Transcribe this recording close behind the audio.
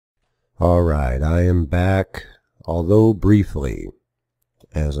Alright, I am back, although briefly,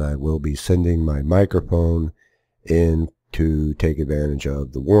 as I will be sending my microphone in to take advantage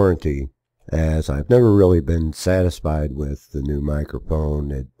of the warranty, as I've never really been satisfied with the new microphone.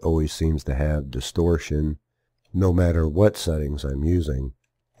 It always seems to have distortion, no matter what settings I'm using.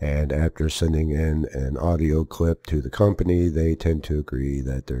 And after sending in an audio clip to the company, they tend to agree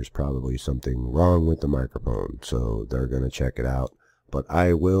that there's probably something wrong with the microphone, so they're going to check it out. But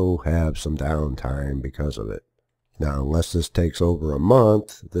I will have some downtime because of it. Now, unless this takes over a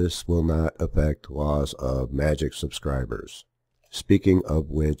month, this will not affect loss of Magick subscribers. Speaking of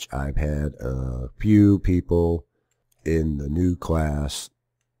which, I've had a few people in the new class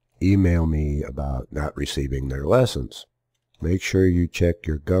email me about not receiving their lessons. Make sure you check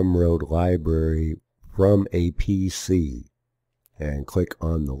your Gumroad library from a PC and click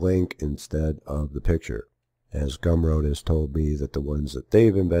on the link instead of the picture, as Gumroad has told me that the ones that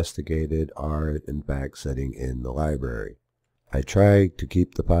they've investigated are in fact sitting in the library. I try to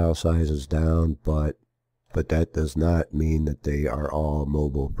keep the file sizes down, but that does not mean that they are all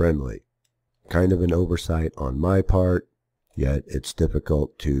mobile friendly. Kind of an oversight on my part, yet it's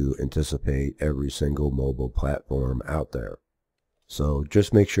difficult to anticipate every single mobile platform out there. So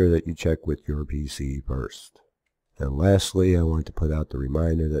just make sure that you check with your PC first. And lastly, I want to put out the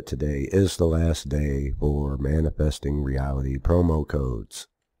reminder that today is the last day for Manifesting Reality promo codes.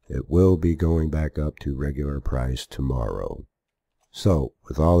 It will be going back up to regular price tomorrow. So,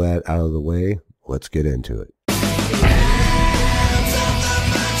 with all that out of the way, let's get into it.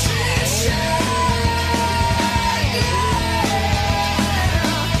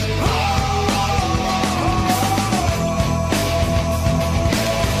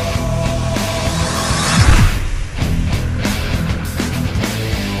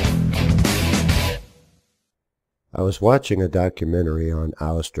 I was watching a documentary on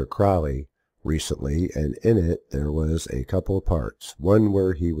Aleister Crowley recently, and in it there was a couple of parts. One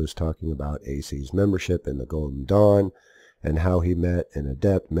where he was talking about AC's membership in the Golden Dawn and how he met an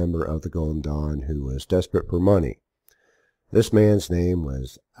adept member of the Golden Dawn who was desperate for money. This man's name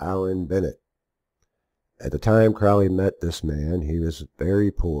was Alan Bennett. At the time Crowley met this man, he was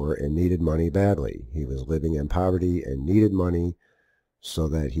very poor and needed money badly. He was living in poverty and needed money so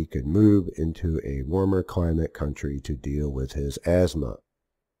that he could move into a warmer climate country to deal with his asthma.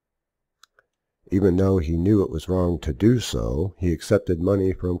 Even though he knew it was wrong to do so, he accepted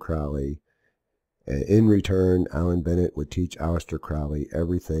money from Crowley, and in return, Alan Bennett would teach Aleister Crowley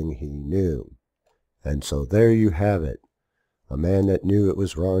everything he knew. And so there you have it, a man that knew it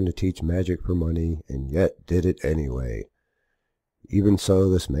was wrong to teach magic for money, and yet did it anyway. Even so,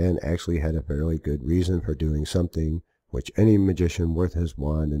 this man actually had a fairly good reason for doing something which any magician worth his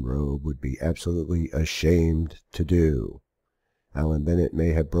wand and robe would be absolutely ashamed to do. Alan Bennett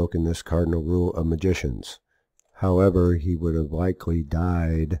may have broken this cardinal rule of magicians. However, he would have likely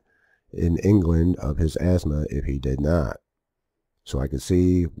died in England of his asthma if he did not. So I could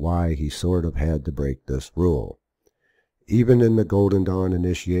see why he sort of had to break this rule. Even in the Golden Dawn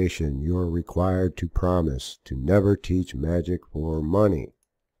initiation, you are required to promise to never teach magic for money.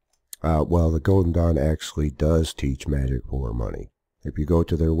 Well, the Golden Dawn actually does teach magic for money. If you go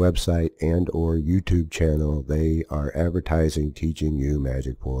to their website and or YouTube channel, they are advertising teaching you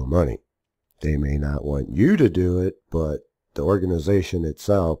magic for money. They may not want you to do it, but the organization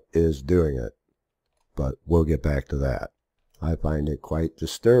itself is doing it. But we'll get back to that. I find it quite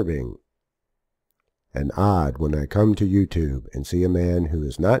disturbing and odd when I come to YouTube and see a man who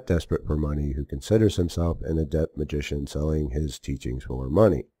is not desperate for money, who considers himself an adept magician, selling his teachings for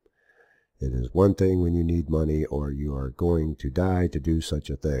money. It is one thing when you need money or you are going to die to do such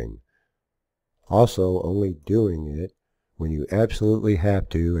a thing. Also, only doing it when you absolutely have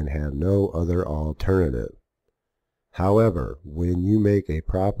to and have no other alternative. However, when you make a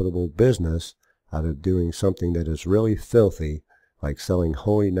profitable business out of doing something that is really filthy, like selling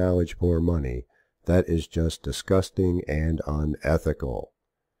holy knowledge for money, that is just disgusting and unethical.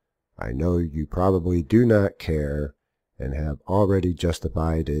 I know you probably do not care and have already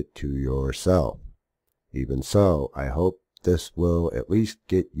justified it to yourself. Even so, I hope this will at least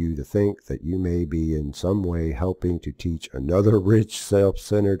get you to think that you may be in some way helping to teach another rich,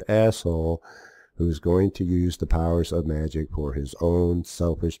 self-centered asshole who's going to use the powers of magic for his own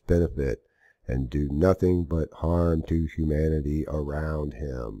selfish benefit and do nothing but harm to humanity around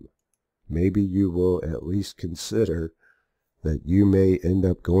him. Maybe you will at least consider that you may end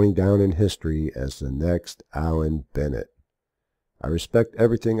up going down in history as the next Alan Bennett. I respect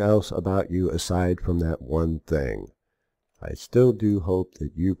everything else about you aside from that one thing. I still do hope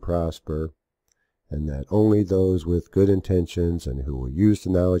that you prosper and that only those with good intentions and who will use the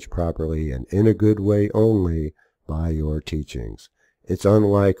knowledge properly and in a good way only buy your teachings. It's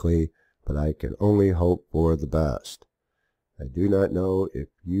unlikely, but I can only hope for the best. I do not know if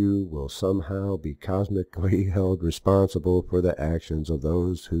you will somehow be cosmically held responsible for the actions of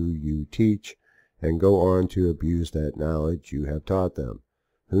those who you teach and go on to abuse that knowledge you have taught them.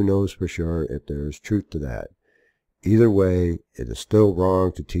 Who knows for sure if there is truth to that? Either way, it is still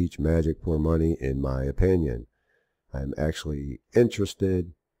wrong to teach magic for money, in my opinion. I am actually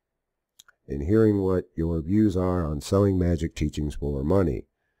interested in hearing what your views are on selling magic teachings for money.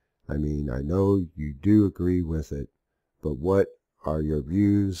 I mean, I know you do agree with it, but what are your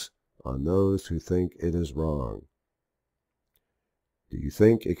views on those who think it is wrong? Do you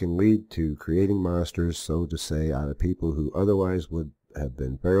think it can lead to creating monsters, so to say, out of people who otherwise would have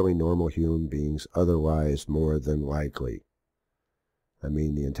been fairly normal human beings, otherwise more than likely? I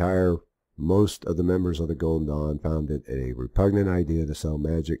mean, most of the members of the Golden Dawn found it a repugnant idea to sell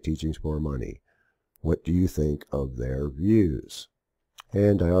magic teachings for money. What do you think of their views?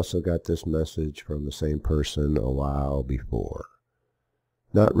 And I also got this message from the same person a while before.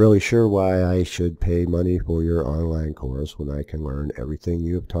 Not really sure why I should pay money for your online course when I can learn everything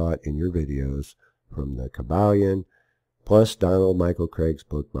you have taught in your videos from the Kabbalion, plus Donald Michael Craig's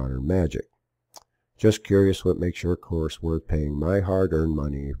book Modern Magic. Just curious what makes your course worth paying my hard-earned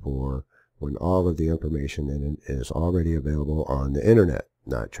money for when all of the information in it is already available on the internet.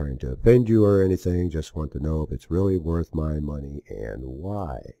 Not trying to offend you or anything, just want to know if it's really worth my money and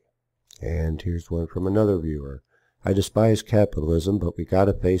why. And here's one from another viewer. I despise capitalism, but we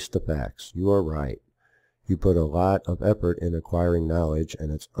gotta face the facts. You are right. You put a lot of effort in acquiring knowledge,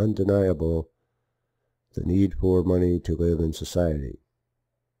 and it's undeniable the need for money to live in society.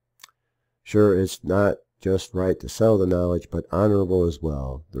 Sure, it's not just right to sell the knowledge, but honorable as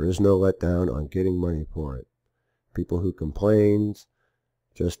well. There is no letdown on getting money for it. People who complain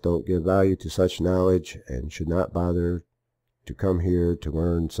just don't give value to such knowledge and should not bother to come here to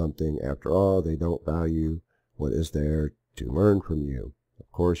learn something. After all, they don't value what is there to learn from you.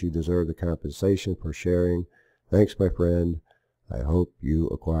 Of course, you deserve the compensation for sharing. Thanks, my friend. I hope you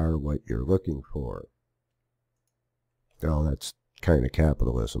acquire what you're looking for. Now, that's kind of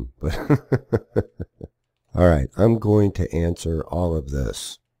capitalism, but all right, I'm going to answer all of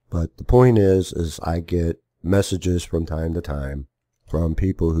this. But the point is I get messages from time to time from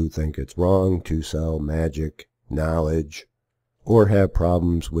people who think it's wrong to sell magic knowledge or have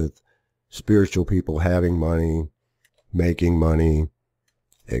problems with spiritual people having money, making money,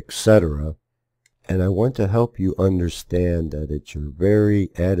 etc. And I want to help you understand that it's your very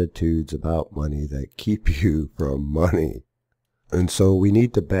attitudes about money that keep you from money. And so we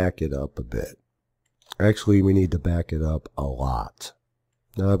need to back it up a bit. Actually, we need to back it up a lot.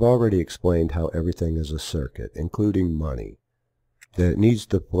 Now, I've already explained how everything is a circuit, including money, that it needs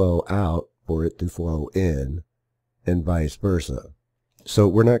to flow out for it to flow in, and vice versa. So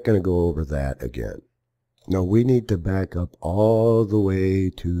we're not going to go over that again. No, we need to back up all the way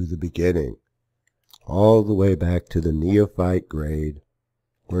to the beginning, all the way back to the neophyte grade,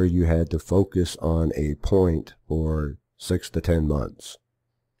 where you had to focus on a point for 6 to 10 months.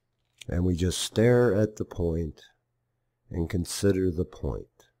 And we just stare at the point and consider the point.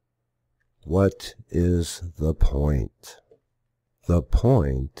 What is the point? The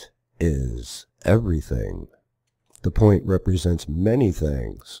point is everything. The point represents many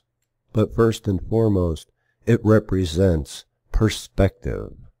things, but first and foremost, it represents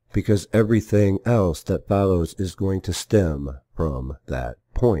perspective, because everything else that follows is going to stem from that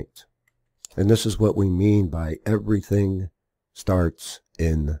point. And this is what we mean by everything starts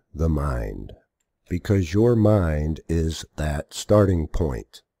in the mind, because your mind is that starting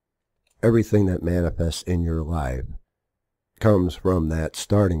point. Everything that manifests in your life comes from that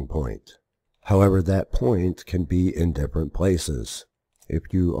starting point. However, that point can be in different places. If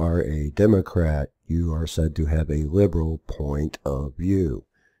you are a Democrat, you are said to have a liberal point of view.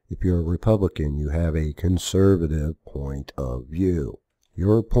 If you're a Republican, you have a conservative point of view.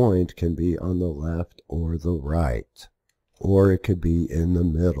 Your point can be on the left or the right, or it could be in the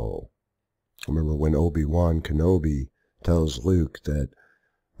middle. Remember when Obi-Wan Kenobi tells Luke that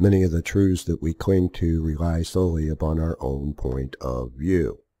many of the truths that we cling to rely solely upon our own point of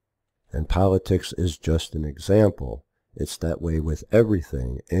view. And politics is just an example. It's that way with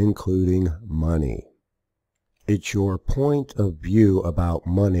everything, including money. It's your point of view about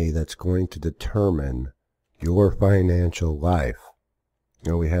money that's going to determine your financial life.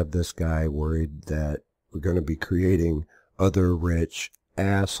 You know, we have this guy worried that we're going to be creating other rich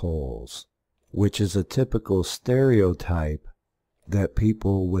assholes, which is a typical stereotype that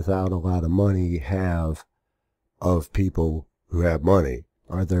people without a lot of money have of people who have money.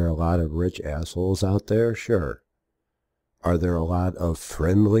 Are there a lot of rich assholes out there? Sure. Are there a lot of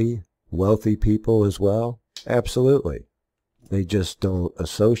friendly, wealthy people as well? Absolutely. They just don't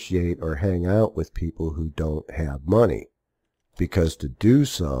associate or hang out with people who don't have money, because to do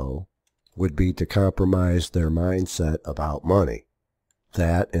so would be to compromise their mindset about money.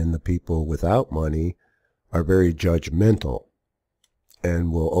 That and the people without money are very judgmental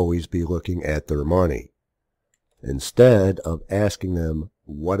and will always be looking at their money, instead of asking them,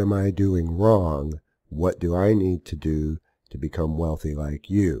 what am I doing wrong? What do I need to do to become wealthy like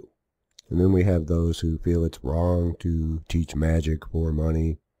you? And then we have those who feel it's wrong to teach magic for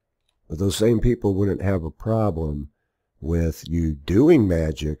money. But those same people wouldn't have a problem with you doing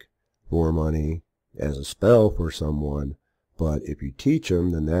magic for money as a spell for someone, but if you teach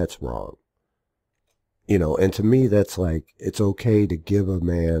them, then that's wrong. You know, and to me, that's like, it's okay to give a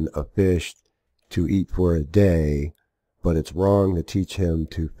man a fish to eat for a day, but it's wrong to teach him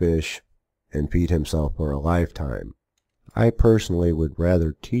to fish and feed himself for a lifetime. I personally would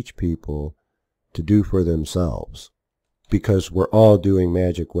rather teach people to do for themselves, because we're all doing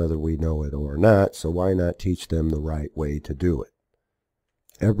magic whether we know it or not, so why not teach them the right way to do it?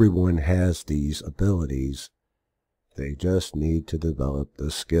 Everyone has these abilities. They just need to develop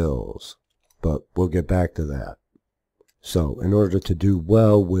the skills. But we'll get back to that. So, in order to do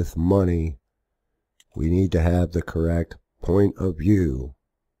well with money, we need to have the correct point of view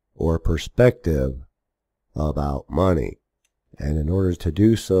or perspective about money. And in order to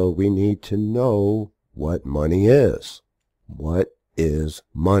do so, we need to know what money is. What is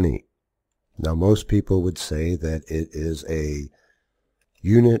money? Now, most people would say that it is a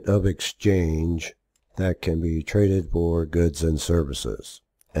unit of exchange that can be traded for goods and services.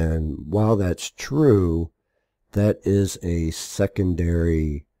 And while that's true, that is a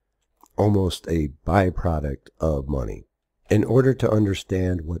secondary, almost a byproduct of money. In order to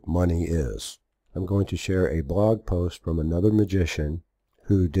understand what money is, I'm going to share a blog post from another magician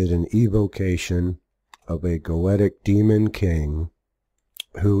who did an evocation of a Goetic demon king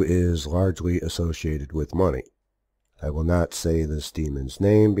who is largely associated with money. I will not say this demon's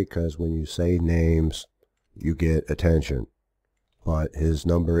name because when you say names, you get attention. But his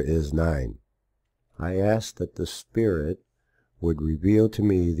number is 9. I asked that the spirit would reveal to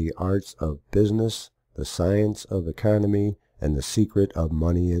me the arts of business, the science of economy, and the secret of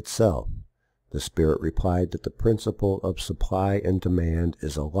money itself. The spirit replied that the principle of supply and demand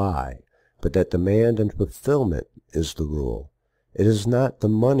is a lie, but that demand and fulfillment is the rule. It is not the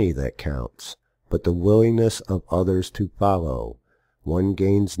money that counts, but the willingness of others to follow. One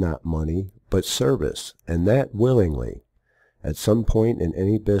gains not money, but service, and that willingly. At some point in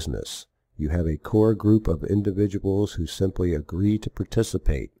any business, you have a core group of individuals who simply agree to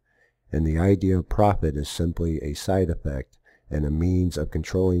participate, and the idea of profit is simply a side effect and a means of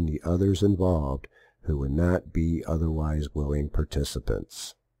controlling the others involved who would not be otherwise willing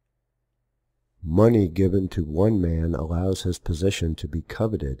participants. Money given to one man allows his position to be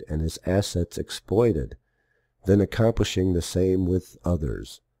coveted and his assets exploited, then accomplishing the same with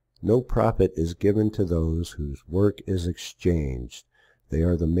others. No profit is given to those whose work is exchanged. They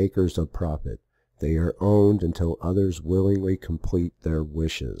are the makers of profit. They are owned until others willingly complete their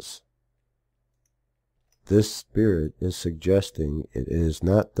wishes. This spirit is suggesting it is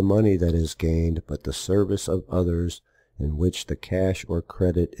not the money that is gained, but the service of others, in which the cash or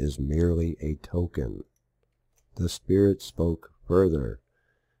credit is merely a token. The spirit spoke further.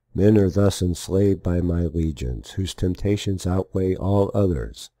 Men are thus enslaved by my legions, whose temptations outweigh all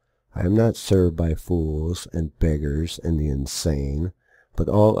others. I am not served by fools and beggars and the insane, but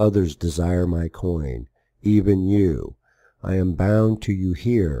all others desire my coin, even you. I am bound to you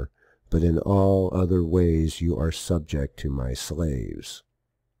here, but in all other ways you are subject to my slaves.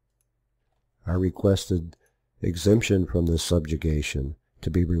 I requested exemption from this subjugation, to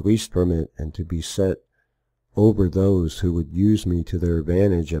be released from it, and to be set over those who would use me to their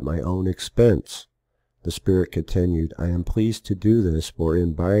advantage at my own expense. The spirit continued, I am pleased to do this, for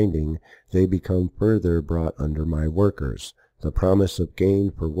in binding they become further brought under my workers. The promise of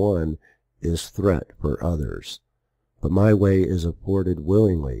gain for one is threat for others. But my way is afforded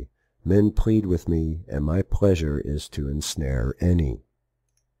willingly. Men plead with me, and my pleasure is to ensnare any.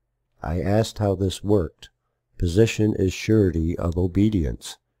 I asked how this worked. Position is surety of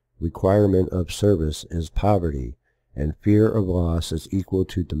obedience. Requirement of service is poverty, and fear of loss is equal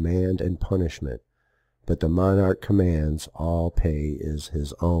to demand and punishment. But the monarch commands, all pay is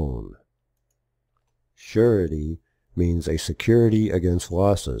his own. Surety means a security against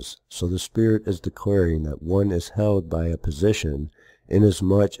losses, so the spirit is declaring that one is held by a position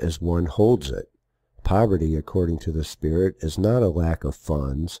inasmuch as one holds it. Poverty, according to the spirit, is not a lack of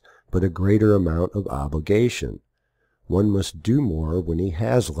funds, but a greater amount of obligation. One must do more when he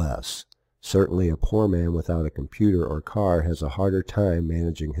has less. Certainly a poor man without a computer or car has a harder time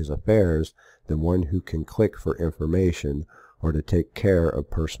managing his affairs than one who can click for information or to take care of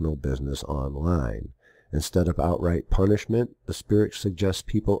personal business online. Instead of outright punishment, the spirit suggests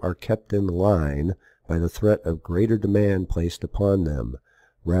people are kept in line by the threat of greater demand placed upon them,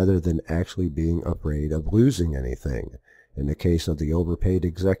 rather than actually being afraid of losing anything. In the case of the overpaid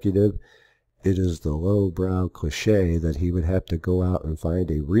executive, it is the lowbrow cliché that he would have to go out and find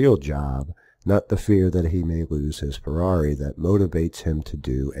a real job, not the fear that he may lose his Ferrari that motivates him to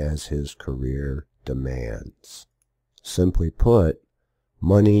do as his career demands. Simply put,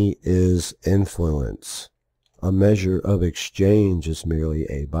 money is influence. A measure of exchange is merely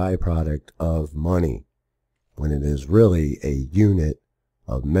a byproduct of money, when it is really a unit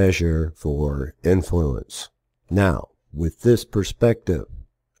of measure for influence. Now, with this perspective,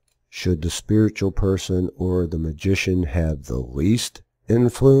 should the spiritual person or the magician have the least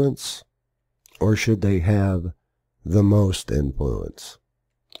influence, or should they have the most influence,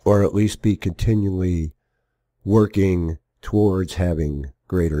 or at least be continually working towards having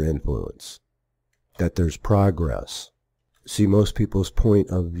greater influence, that there's progress? See, most people's point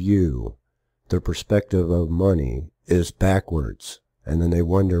of view, their perspective of money is backwards, and then they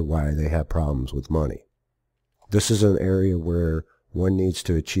wonder why they have problems with money. This is an area where one needs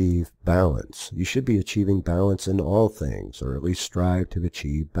to achieve balance. You should be achieving balance in all things, or at least strive to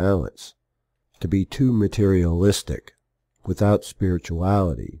achieve balance. To be too materialistic without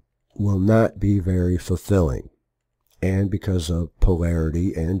spirituality will not be very fulfilling. And because of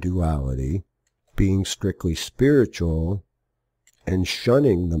polarity and duality, being strictly spiritual and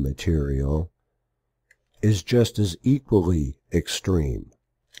shunning the material is just as equally extreme.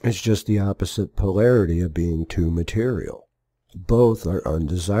 It's just the opposite polarity of being too material. Both are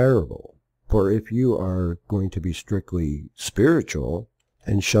undesirable. For if you are going to be strictly spiritual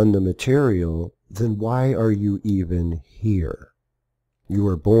and shun the material, then why are you even here? You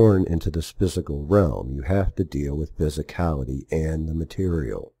were born into this physical realm. You have to deal with physicality and the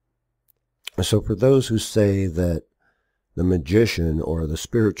material. So for those who say that the magician or the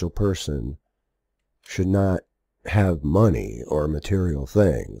spiritual person should not have money or material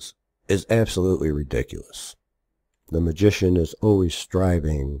things is absolutely ridiculous. The magician is always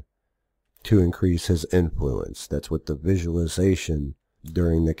striving to increase his influence. That's what the visualization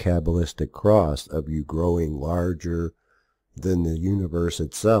during the Kabbalistic cross of you growing larger than the universe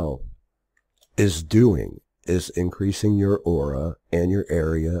itself is doing, is increasing your aura and your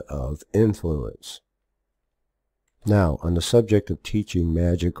area of influence. Now, on the subject of teaching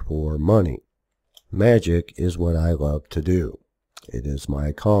magic for money, magic is what I love to do. It is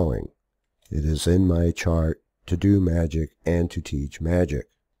my calling. It is in my chart to do magic and to teach magic.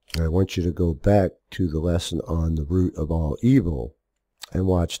 I want you to go back to the lesson on the root of all evil and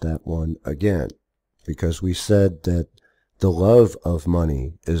watch that one again, because we said that the love of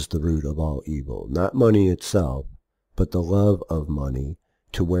money is the root of all evil. Not money itself, but the love of money,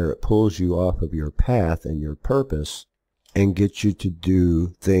 to where it pulls you off of your path and your purpose and gets you to do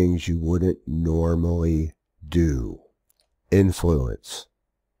things you wouldn't normally do. Influence.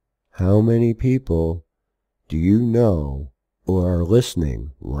 How many people do you know or are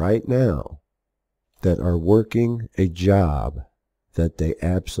listening right now that are working a job that they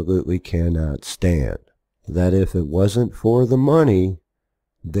absolutely cannot stand? That if it wasn't for the money,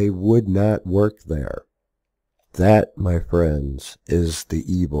 they would not work there. That, my friends, is the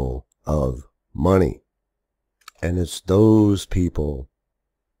evil of money. And it's those people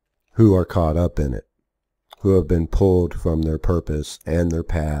who are caught up in it, who have been pulled from their purpose and their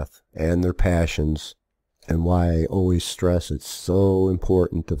path and their passions, and why I always stress it's so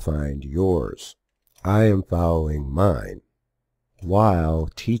important to find yours. I am following mine while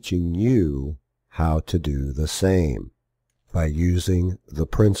teaching you how to do the same by using the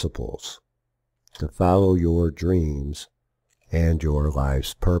principles to follow your dreams and your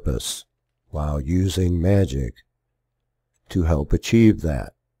life's purpose, while using magic to help achieve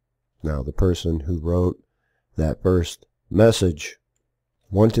that. Now, the person who wrote that first message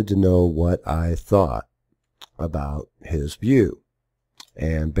wanted to know what I thought about his view,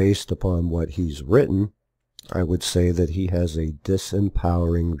 and based upon what he's written, I would say that he has a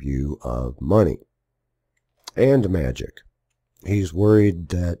disempowering view of money and magic. He's worried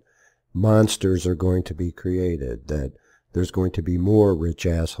that monsters are going to be created, that there's going to be more rich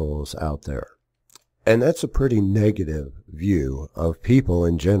assholes out there. And that's a pretty negative view of people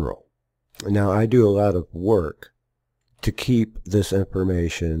in general. Now, I do a lot of work to keep this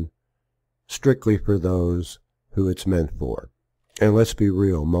information strictly for those who it's meant for. And let's be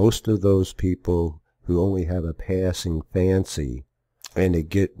real, most of those people who only have a passing fancy and a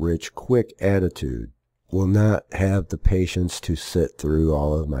get-rich-quick attitude will not have the patience to sit through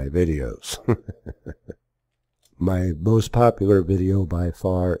all of my videos. My most popular video by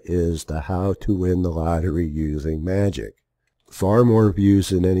far is the how to win the lottery using magic. Far more views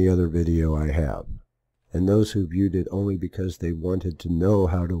than any other video I have. And those who viewed it only because they wanted to know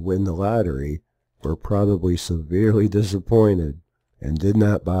how to win the lottery were probably severely disappointed and did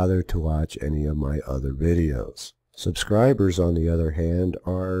not bother to watch any of my other videos. Subscribers, on the other hand,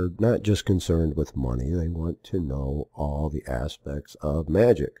 are not just concerned with money. They want to know all the aspects of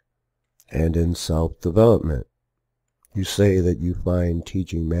magic and in self-development. You say that you find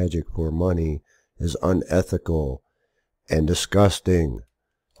teaching magic for money is unethical and disgusting,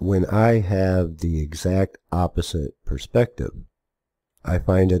 when I have the exact opposite perspective. I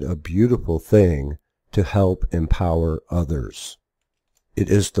find it a beautiful thing to help empower others. It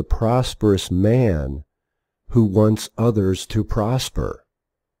is the prosperous man who wants others to prosper.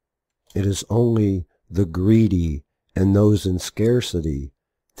 It is only the greedy and those in scarcity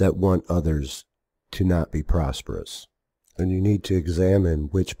that want others to not be prosperous. And you need to examine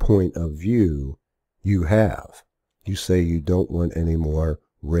which point of view you have. You say you don't want any more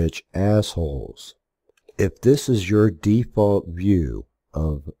rich assholes. If this is your default view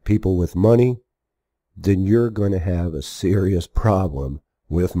of people with money, then you're going to have a serious problem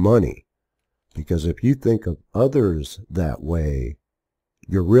with money. Because if you think of others that way,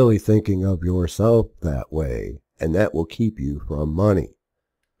 you're really thinking of yourself that way, and that will keep you from money,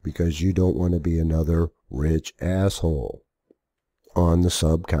 because you don't want to be another rich asshole on the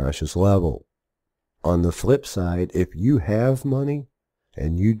subconscious level. On the flip side, if you have money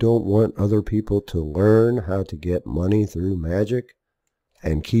and you don't want other people to learn how to get money through magic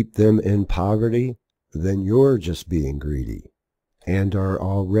and keep them in poverty, then you're just being greedy and are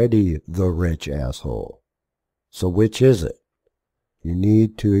already the rich asshole. So which is it? You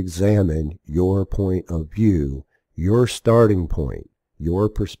need to examine your point of view, your starting point, your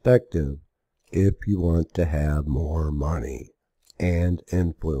perspective, if you want to have more money and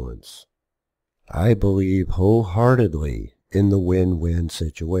influence. I believe wholeheartedly in the win-win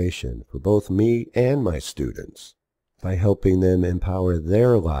situation for both me and my students, by helping them empower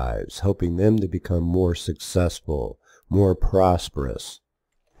their lives, helping them to become more successful, more prosperous,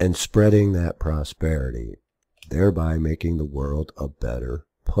 and spreading that prosperity, thereby making the world a better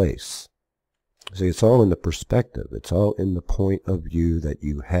place. See, it's all in the perspective. It's all in the point of view that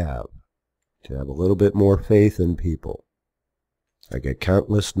you have. To have a little bit more faith in people. I get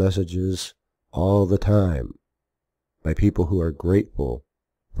countless messages all the time by people who are grateful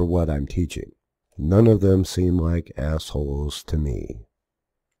for what I'm teaching. None of them seem like assholes to me.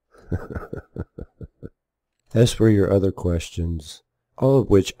 As for your other questions, all of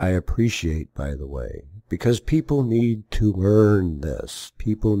which I appreciate, by the way, because people need to learn this.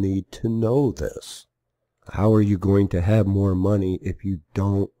 People need to know this. How are you going to have more money if you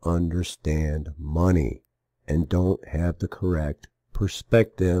don't understand money and don't have the correct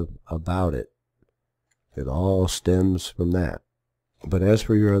perspective about it? It all stems from that. But as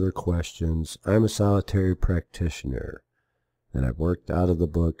for your other questions, I'm a solitary practitioner, and I've worked out of the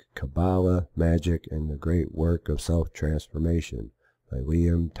book Kabbalah, Magick, and the Great Work of Self-Transformation by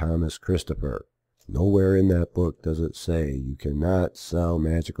Liam Thomas Christopher. Nowhere in that book does it say you cannot sell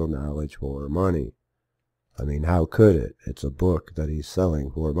magical knowledge for money. I mean, how could it? It's a book that he's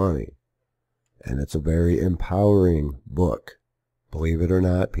selling for money. And it's a very empowering book. Believe it or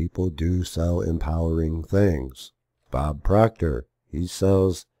not, people do sell empowering things. Bob Proctor, he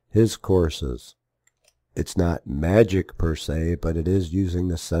sells his courses. It's not magic per se, but it is using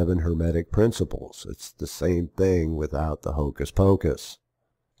the 7 Hermetic principles. It's the same thing without the hocus pocus,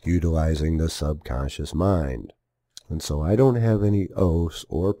 utilizing the subconscious mind. And so I don't have any oaths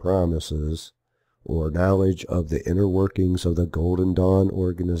or promises or knowledge of the inner workings of the Golden Dawn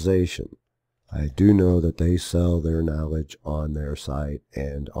organization. I do know that they sell their knowledge on their site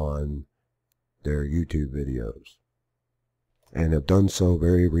and on their YouTube videos, and have done so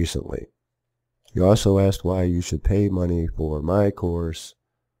very recently. You also asked why you should pay money for my course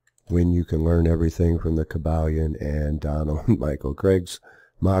when you can learn everything from the Kabbalion and Donald Michael Craig's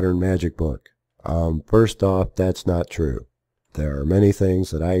Modern Magic book. First off, that's not true. There are many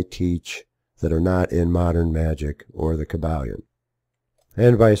things that I teach that are not in Modern Magic or the Kabbalion.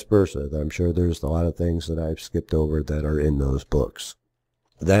 And vice versa. I'm sure there's a lot of things that I've skipped over that are in those books.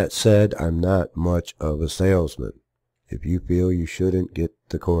 That said, I'm not much of a salesman. If you feel you shouldn't get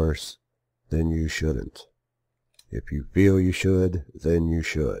the course, then you shouldn't. If you feel you should, then you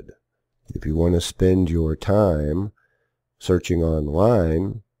should. If you want to spend your time searching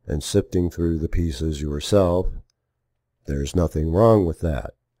online and sifting through the pieces yourself, there's nothing wrong with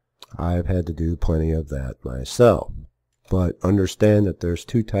that. I've had to do plenty of that myself. But understand that there's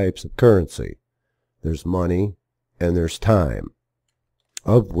two types of currency. There's money and there's time,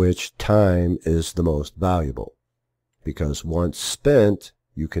 of which time is the most valuable, because once spent,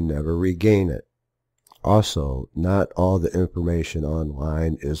 you can never regain it. Also, not all the information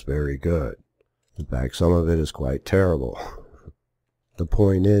online is very good. In fact, some of it is quite terrible. The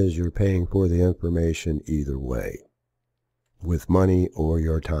point is, you're paying for the information either way, with money or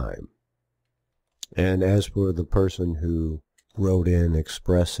your time. And as for the person who wrote in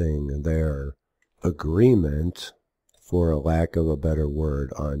expressing their agreement, for a lack of a better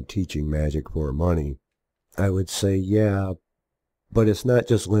word, on teaching magic for money, I would say, yeah, but it's not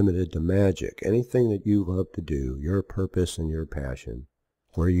just limited to magic. Anything that you love to do, your purpose and your passion,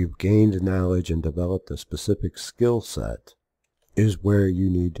 where you've gained knowledge and developed a specific skill set, is where you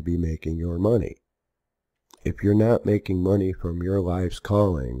need to be making your money. If you're not making money from your life's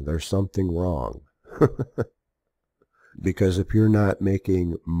calling, there's something wrong. Because if you're not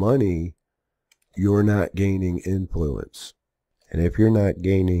making money, you're not gaining influence. And if you're not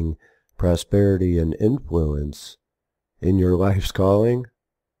gaining prosperity and influence in your life's calling,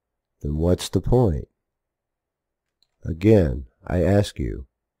 then what's the point? Again, I ask you,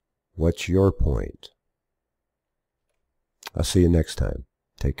 what's your point? I'll see you next time.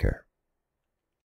 Take care.